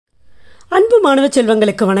மாணவ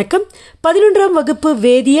செல்வங்களுக்கு வணக்கம். 11ஆம் வகுப்பு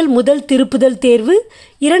வேதியியல் முதல் திருப்புதல் தேர்வு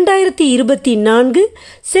 2024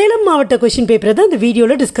 சேலம் மாவட்ட கொஸ்டின் பேப்பரை தான் இந்த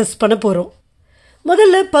வீடியோவில் டிஸ்கஸ் பண்ண போகிறோம்.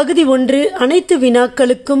 முதல்ல பகுதி 1 அனைத்து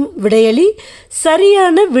வினாக்களுக்கும் விடையளி,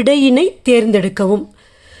 சரியான விடையினை தேர்ந்தெடுக்கவும்.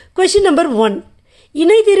 Question number 1.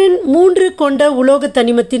 இணைதிறன் 3 கொண்ட உலோக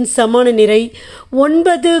தனிமத்தின் சமான நிறை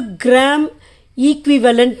 9 கிராம்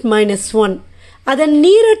ஈக்விவலண்ட் -1. அதன்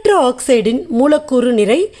நீரற்ற ஆக்சைடின் மூலக்கூறு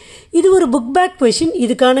நிறை. இது ஒரு புக் பேக் கொஷின்.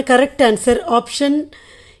 இதுக்கான correct answer option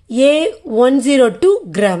A 102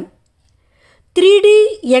 gram. 3D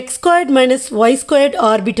x² - y²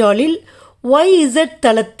 ஆர்பிட்டாலில் YZ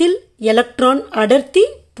தளத்தில் எலக்ட்ரான் அடர்த்தி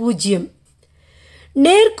 0.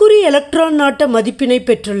 நேர்க்குறி எலக்ட்ரான் நாட்ட மதிப்பினை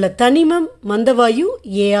பெற்றுள்ள தனிமம் மந்தவாயு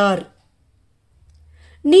AR.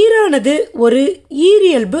 நீரானது ஒரு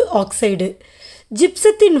ஈரியல்பு ஆக்சைடு.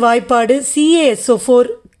 ஜிப்சத்தின் வாய்ப்பாடு CaSO4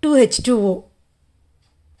 2H2O.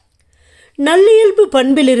 நல்லியல்பு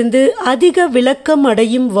பண்பிலிருந்து அதிக விலக்கம்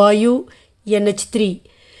அடையும் வாயு NH3.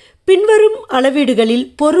 பின்வரும் அளவீடுகளில்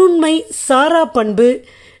பொருண்மை சாரா பண்பு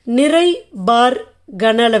நிறை பார்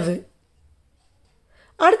கனளவு.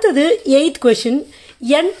 அடுத்தது 8th question.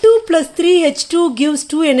 N2 + 3H2 gives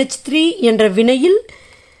 2NH3 என்ற வினையில்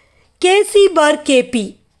Kc பார் Kp.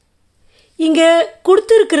 இங்கே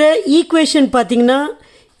கொடுத்துருக்கிற ஈக்குவேஷன் பார்த்தீங்கன்னா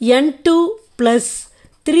N2 +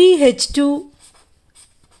 3H2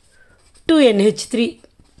 2NH3.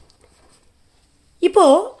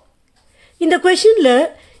 இப்போது இந்த கொஷினில்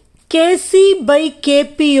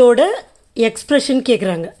Kc/Kpயோட எக்ஸ்ப்ரெஷன்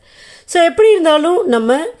கேட்குறாங்க. ஸோ எப்படி இருந்தாலும் நம்ம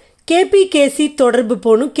Kp Kc தொடர்பு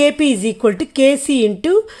போகணும். Kp = Kc ×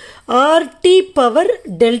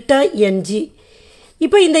 RT/ΔNg.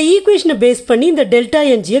 இப்போ இந்த ஈக்குவேஷனை பேஸ் பண்ணி இந்த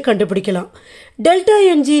ΔNgயை கண்டுபிடிக்கலாம்.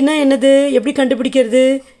 ΔNgனா என்னது, எப்படி கண்டுபிடிக்கிறது?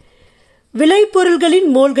 விளைபொருள்களின்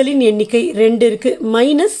மோல்களின் எண்ணிக்கை 2 இருக்குது,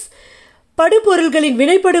 மைனஸ் படுபொருள்களின்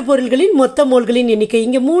வினைப்படு பொருள்களின் மொத்த மோல்களின் எண்ணிக்கை.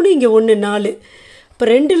 இங்கே 3, இங்கே 1, 4. இப்போ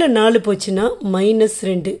 2ல் 4 போச்சுன்னா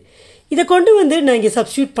 -2. இதை கொண்டு வந்து நான் இங்கே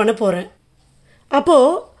சப்ஸ்டியூட் பண்ண போகிறேன். அப்போது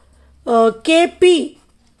Kp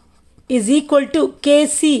 =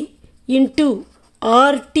 Kc ×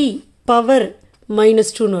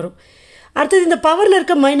 RT/-2 வரும். அடுத்தது இந்த பவரில்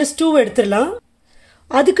இருக்க -2 எடுத்துடலாம்.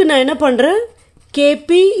 அதுக்கு நான் என்ன பண்ணுறேன், Kp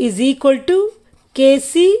 =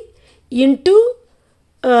 Kc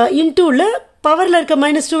இன்டூவில் பவரில் இருக்க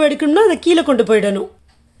 -2 எடுக்கணும்னா அதை கீழே கொண்டு போயிடணும்.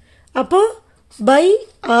 அப்போது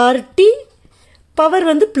RT பவர்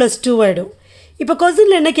 +2 ஆகிடும். இப்போ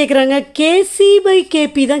கொஸ்டினில் என்ன கேட்குறாங்க,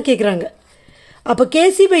 Kc/Kp தான் கேட்குறாங்க. அப்போ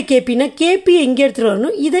Kc/Kpனா Kpயை இங்கே எடுத்துகிட்டு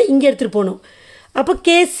வரணும், இதை இங்கே எடுத்துகிட்டு போகணும். அப்போ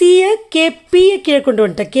Kcயை Kpயை கீழே கொண்டு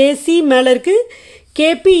வந்துட்டேன். Kc மேலே இருக்குது,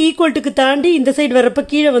 Kp ஈக்குவல்ட்டுக்கு தாண்டி இந்த சைடு வரப்போ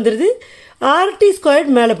கீழே வந்துடுது, RT²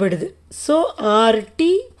 மேலே போயிடுது. So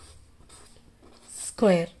RT².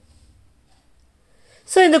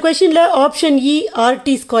 ஸோ இந்த கொஷினில் ஆப்ஷன் இ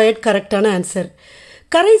RT² கரெக்டான ஆன்சர்.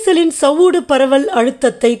 கரைசலின் சவ்வூடு பரவல்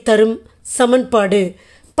அழுத்தத்தை தரும் சமன்பாடு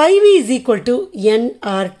πV =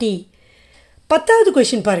 nRT. 10வது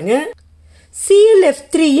கொஷின் பாருங்கள்.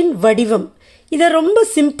 ClF3 வடிவம். இதை ரொம்ப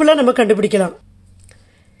சிம்பிளாக நம்ம கண்டுபிடிக்கலாம்.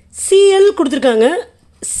 Cl கொடுத்துருக்காங்க,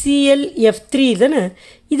 ClF3 தானே.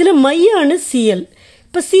 இதில் மைய அணு Cl.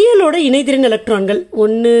 இப்போ Clோட இணைதிறன் எலக்ட்ரான்கள்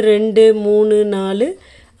 1 2 3 4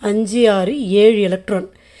 5 6 7 எலக்ட்ரான்.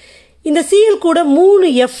 இந்த Cl கூட 3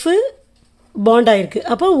 F பாண்ட் ஆகிருக்கு.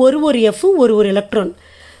 அப்போ ஒரு எஃப்பும் ஒரு எலக்ட்ரான்.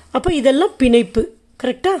 அப்போ இதெல்லாம் பிணைப்பு,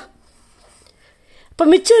 கரெக்டா? இப்போ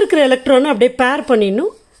மிச்சம் இருக்கிற எலக்ட்ரானை அப்படியே பேர்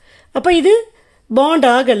பண்ணிடணும். அப்போ இது பாண்ட்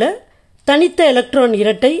ஆகலை, தனித்த எலக்ட்ரான்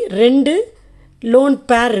இரட்டை 2 லோன்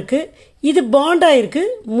பேர் இருக்குது. இது பாண்டாக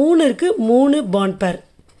இருக்குது 3 இருக்குது, 3 பாண்ட் பேர்.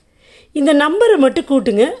 இந்த நம்பரை மட்டும்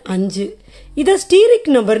கூட்டுங்க 5. இதை ஸ்டீரிக்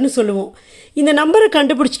நம்பர்னு சொல்லுவோம். இந்த நம்பரை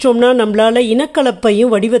கண்டுபிடிச்சிட்டோம்னா நம்மளால்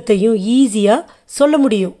இனக்கலப்பையும் வடிவத்தையும் ஈஸியாக சொல்ல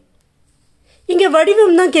முடியும். இங்கே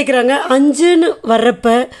வடிவம் தான் கேட்குறாங்க. 5ன்னு வர்றப்ப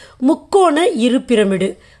முக்கோண இரு பிரமிடு.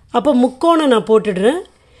 அப்போ முக்கோணம் நான் போட்டுடுறேன்,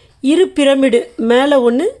 இரு பிரமிடு, மேலே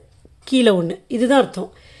 1 கீழே 1, இதுதான் அர்த்தம்.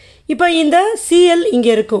 இப்போ இந்த Cl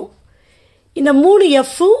இங்கே இருக்கும், இந்த 3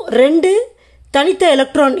 Fம் 2 தனித்த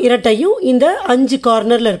எலக்ட்ரான் இரட்டையும் இந்த 5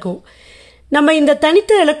 கார்னரில் இருக்கும். நம்ம இந்த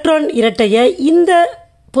தனித்த எலக்ட்ரான் இரட்டையை இந்த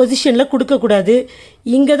பொசிஷனில் கொடுக்கக்கூடாது,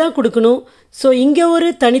 இங்கே தான் கொடுக்கணும். ஸோ இங்கே ஒரு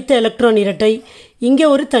தனித்த எலக்ட்ரான் இரட்டை, இங்கே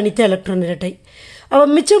ஒரு தனித்த எலக்ட்ரான் இரட்டை. அப்போ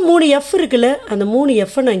மிச்சம் 3 F இருக்குல்ல, அந்த 3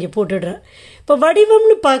 Fஐ நான் இங்கே போட்டுடுறேன். இப்போ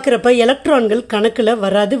வடிவம்னு பார்க்குறப்ப எலக்ட்ரான்கள் கணக்கில்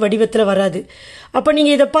வராது, வடிவத்தில் வராது. அப்போ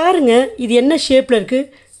நீங்கள் இதை பாருங்கள், இது என்ன ஷேப்பில் இருக்குது,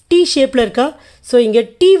 T ஷேப்பில் இருக்கா? ஸோ இங்கே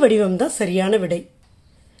T வடிவம் தான் சரியான விடை.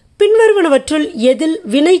 பின்வருவனவற்றுள் எதில்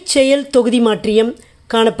வினை செயல் தொகுதி மாற்றியம்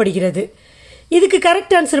காணப்படுகிறது? இதுக்கு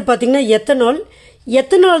கரெக்ட் ஆன்சர் பார்த்தீங்கன்னா எத்தனால்.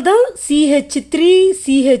 எத்தனால் தான்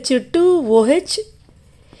CH3CH2 OH.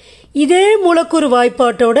 இதே மூலக்கூறு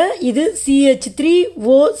வாய்ப்பாட்டோட இது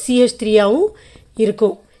CH3OCH3 ஆவும்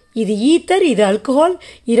இருக்கும். இது ஈத்தர், இது ஆல்கஹால்,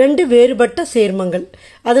 இரண்டு வேறுபட்ட சேர்மங்கள்.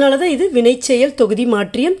 அதனால தான் இது வினைச்செயல் தொகுதி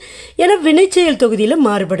மாற்றியம் என வினைச்செயல் தொகுதியில்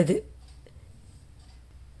மாறுபடுது.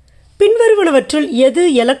 பின்வருவனவற்றுள் எது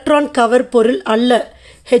எலக்ட்ரான் கவர் பொருள் அல்ல?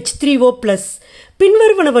 H3O+.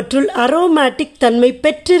 பின்வருவனவற்றுள் அரோமேட்டிக் தன்மை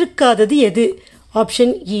பெற்றிருக்காதது எது?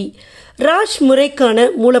 ஆப்ஷன் இ. ராஷ் முறைக்கான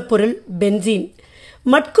மூலப்பொருள் பென்சீன்.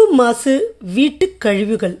 மட்கும் மாசு வீட்டுக்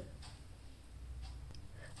கழிவுகள்.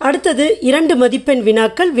 அடுத்தது 2 மதிப்பெண்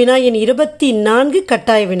வினாக்கள். வினா எண் 24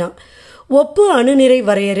 கட்டாய வினா. ஒப்பு அணுநிறை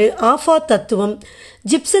வரையறு, ஆஃபா தத்துவம்,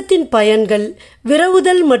 ஜிப்சத்தின் பயன்கள்,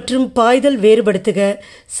 விரவுதல் மற்றும் பாய்தல் வேறுபடுத்துக,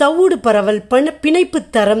 சவ்வூடு பரவல், பிணைப்பு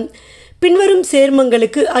தரம், பின்வரும்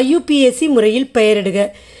சேர்மங்களுக்கு IUPAC முறையில் பெயரிடுக.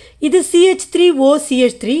 இது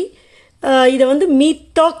CH3OCH3. இதை வந்து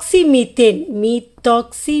மீத்தாக்சி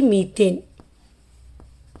மீத்தேன்.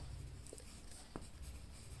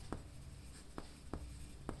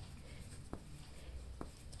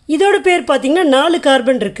 இதோட பேர் பார்த்தீங்கன்னா 4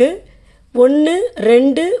 கார்பன் இருக்குது. 1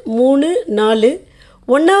 2 3 4.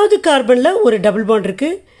 1வது கார்பனில் ஒரு டபுள் பாண்ட்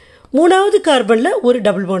இருக்குது. 3வது கார்பனில் ஒரு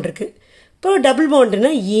டபுள் பாண்ட் இருக்குது. இப்போ டபுள்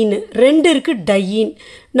பாண்டுனா ஈனு. 2 இருக்குது டையீன்.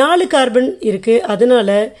 4 கார்பன் இருக்குது.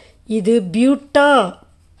 அதனால் இது பியூட்டா.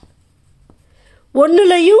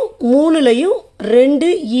 1லையும் 3லையும் 2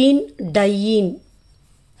 ஈன் டையீன்.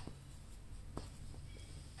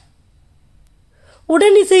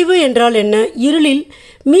 உடனிசைவு என்றால் என்ன? இருளில்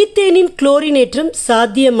மீத்தேனின் குளோரினேற்றம்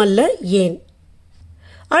சாத்தியமல்ல, ஏன்?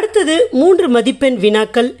 அடுத்தது 3 மதிப்பெண்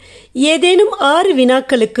வினாக்கள். ஏதேனும் 6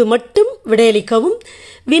 வினாக்களுக்கு மட்டும் விடையளிக்கவும்.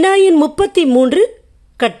 வினா எண் 33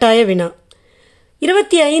 கட்டாய வினா.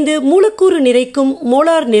 25 மூலக்கூறு நிறைக்கும்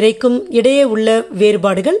மோலார் நிறைக்கும் இடையே உள்ள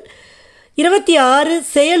வேறுபாடுகள். 26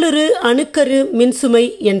 செயலுறு அணுக்கரு மின்சுமை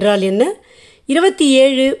என்றால் என்ன?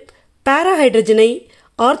 27 பாராஹைட்ரஜனை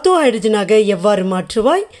ஆர்த்தோஹைட்ரஜனாக எவ்வாறு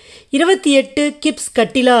மாற்றுவாய்? 28 கிப்ஸ்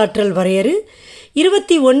கட்டிலா ஆற்றல் வரையறு.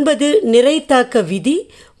 29 நிறைத்தாக்க விதி.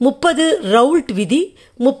 30 ரவுல்ட் விதி.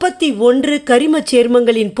 31 கரிம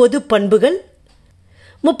சேர்மங்களின் பொது பண்புகள்.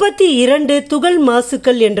 32 துகள்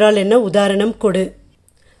மாசுக்கள் என்றால் என்ன? உதாரணம் கொடு.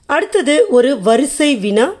 அடுத்தது ஒரு வரிசை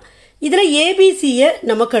வினா. இதில் ஏபிசியை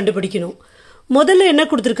நம்ம கண்டுபிடிக்கணும். முதல்ல என்ன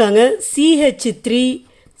கொடுத்துருக்காங்க? CH3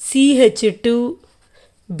 CH2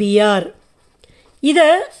 Br. இதை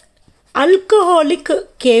அல்கஹாலிக்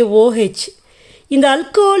KOH. இந்த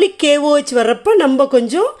அல்கஹாலிக் KOH வர்றப்போ நம்ம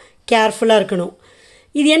கொஞ்சம் கேர்ஃபுல்லாக இருக்கணும்.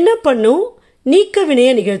 இது என்ன பண்ணும்? நீக்க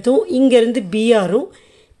வினையை நிகழ்த்தும். இங்கேருந்து Bரும்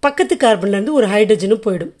பக்கத்து கார்பன்லேருந்து ஒரு ஹைட்ரஜனும்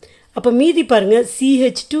போயிடும். அப்போ மீதி பாருங்கள்,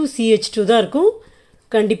 CH2 தான் இருக்கும்.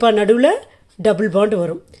 கண்டிப்பாக நடுவில் டபுள் பாண்ட்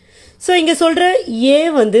வரும். ஸோ இங்கே சொல்கிற ஏ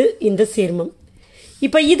வந்து இந்த சேர்மம்.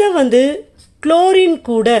 இப்போ இதை வந்து குளோரின்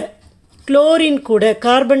கூட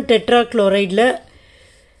கார்பன் டெட்ரா குளோரைடில்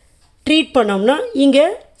ட்ரீட் பண்ணோம்னா இங்கே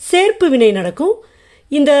சேர்ப்பு வினை நடக்கும்.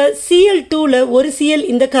 இந்த Cl2ல் ஒரு Cl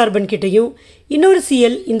இந்த கார்பன் கிட்டையும் இன்னொரு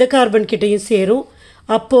Cl இந்த கார்பன் கிட்டையும் சேரும்.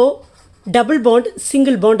 அப்போது டபுள் பாண்ட்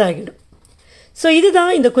சிங்கிள் பாண்ட் ஆகிடும். ஸோ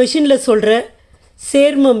இதுதான் இந்த கொஷினில் சொல்கிற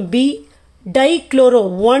சேர்மம் பி டைக்ளோரோ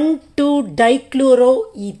 1,2 டைக்ளோரோ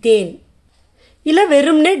ஈத்தேன். இல்லை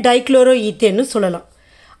வெறும்னே டைக்ளோரோ ஈத்தேன்னு சொல்லலாம்.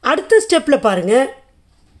 அடுத்த ஸ்டெப்பில் பாருங்கள்,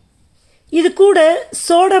 இது கூட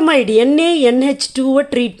சோடமைடு NaNH2வை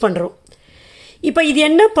ட்ரீட் பண்ணுறோம். இப்போ இது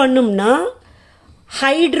என்ன பண்ணும்னா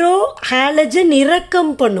ஹைட்ரோ ஹாலஜன்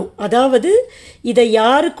இறக்கம் பண்ணும். அதாவது இதை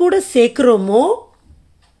யாரு கூட சேர்க்குறோமோ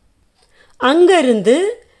அங்கேருந்து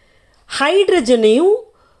ஹைட்ரஜனையும்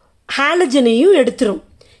ஹாலஜனையும் எடுத்துரும்.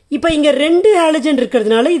 இப்போ இங்கே 2 ஹாலஜன்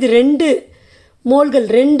இருக்கிறதுனால இது 2 மோல்கள்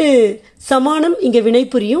 2 சமானம் இங்கே வினை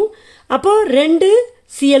புரியும். அப்போ 2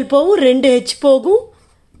 Cl போகும், 2 H போகும்.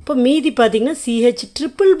 இப்போ மீதி பார்த்திங்கன்னா CH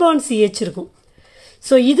ட்ரிபிள் பாண்ட் CH இருக்கும்.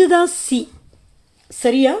 ஸோ இதுதான் C.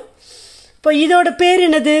 சரியா? இப்போ இதோட பேர்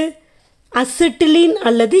என்னது? அசிட்டிலீன்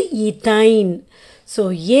அல்லது ஈத்தைன். ஸோ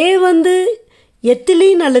ஏ வந்து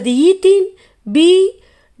எத்திலீன் அல்லது ethene. B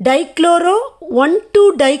dichloro 1,2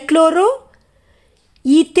 dichloro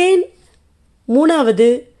ethane. 3வது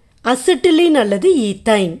அசிட்டிலீன் அல்லது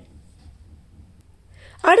ஈத்தைன்.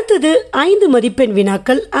 அடுத்தது 5 மதிப்பெண்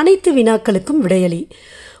வினாக்கள். அனைத்து வினாக்களுக்கும் விடையளி.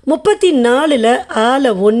 34ல்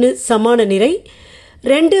ஆல 1 சமான நிறை.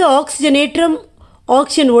 2 ஆக்சிஜனேற்றம்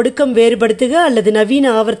ஆக்சிஜன் ஒடுக்கம் வேறுபடுத்துக அல்லது நவீன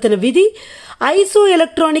ஆவர்த்தன விதி. ஐசோ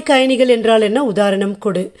எலக்ட்ரானிக் அயனிகள் என்றால் என்ன? உதாரணம்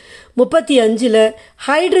கொடு. 35ல்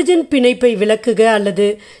ஹைட்ரஜன் பிணைப்பை விளக்குக அல்லது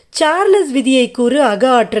சார்லஸ் விதியை கூறு அக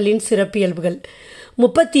ஆற்றலின் சிறப்பியல்புகள்.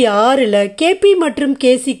 36ல் KP மற்றும்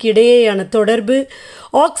KCக்கு இடையேயான தொடர்பு.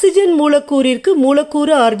 ஆக்சிஜன் மூலக்கூறிற்கு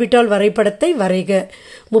மூலக்கூறு ஆர்பிட்டால் வரைபடத்தை வரைக.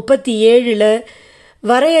 37ல்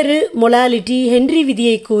வரையறு, மொலாலிட்டி, ஹென்றி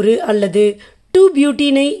விதியை கூறு அல்லது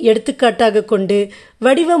 2-பியூட்டீனை எடுத்துக்காட்டாக கொண்டு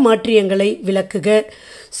வடிவ மாற்றியங்களை விளக்குக.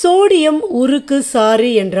 சோடியம் உருக்கு சாறு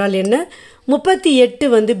என்றால் என்ன?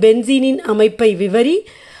 38 பென்சீனின் அமைப்பை விவரி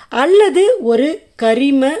அல்லது ஒரு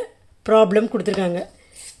கரிம ப்ராப்ளம் கொடுத்துருக்காங்க.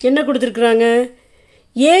 என்ன கொடுத்துருக்குறாங்க?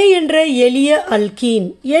 ஏ என்ற எளிய அல்கீன்.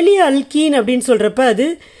 எளிய அல்கீன் அப்படின்னு சொல்கிறப்ப அது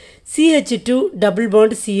CH2 டபுள்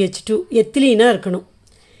பாண்ட் CH2 எத்திலீனாக இருக்கணும்.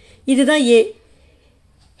 இதுதான் ஏ.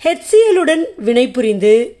 HCl-உடன் வினை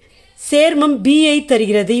புரிந்து சேர்மம் Bஐ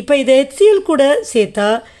தருகிறது. இப்போ இதை HCl கூட சேர்த்தா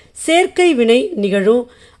சேர்க்கை வினை நிகழும்.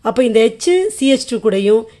 அப்போ இந்த H CH2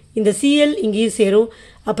 கூடயும் இந்த Cl இங்கேயும் சேரும்.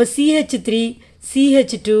 அப்போ CH3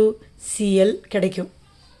 CH2 Cl கிடைக்கும்.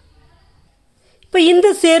 இப்போ இந்த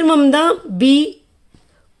சேர்மம் தான் பி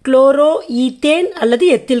குளோரோ ஈத்தேன் அல்லது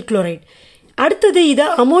எத்தில் குளோரைட். அடுத்தது இதை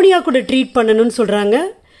அமோனியா கூட ட்ரீட் பண்ணணும்னு சொல்கிறாங்க.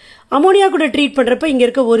 அமோனியா கூட ட்ரீட் பண்ணுறப்ப இங்கே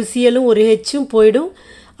இருக்க ஒரு சிஎலும் ஒரு ஹெச்சும் போயிடும்.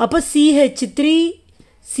 அப்போ CH3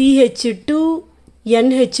 CH2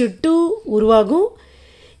 NH2 உருவாகும்.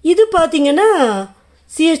 இது பார்த்திங்கன்னா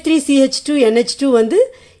CH3 CH2 NH2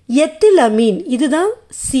 ethyl Ameen. இதுதான்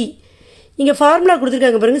சி. இங்கே ஃபார்முலா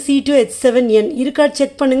கொடுத்துருக்காங்க பாருங்கள், C2H7N இருக்கா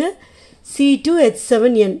செக் பண்ணுங்கள்.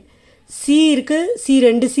 C2H7N சி இருக்குது,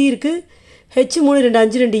 C2C இருக்குது, H3 2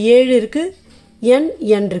 5 2 7 இருக்குது,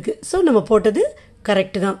 N இருக்குது. ஸோ நம்ம போட்டது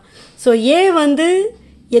கரெக்டு தான். ஸோ ஏ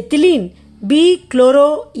ethylene, P chloro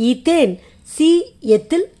ethane, C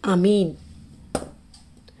ethyl Ameen.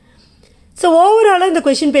 So ஓவராலாக இந்த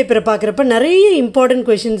கொஷின் பேப்பரை பார்க்குறப்ப நிறைய இம்பார்ட்டன்ட்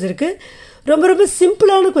கொஷின்ஸ் இருக்குது. ரொம்ப ரொம்ப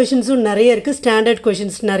சிம்பிளான கொஷின்ஸும் நிறைய இருக்குது, ஸ்டாண்டர்ட்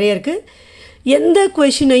கொஷின்ஸ் நிறைய இருக்குது. எந்த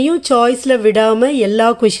கொஷினையும் சாய்ஸில் விடாமல் எல்லா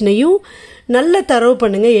கொஷினையும் நல்ல தரவு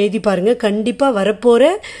பண்ணுங்கள், எழுதி பாருங்கள். கண்டிப்பாக வரப்போகிற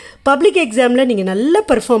பப்ளிக் எக்ஸாமில் நீங்கள் நல்லா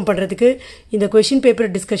பெர்ஃபார்ம் பண்ணுறதுக்கு இந்த கொஷின்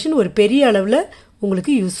பேப்பர் டிஸ்கஷன் ஒரு பெரிய அளவில்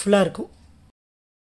உங்களுக்கு யூஸ்ஃபுல்லாக இருக்கும்.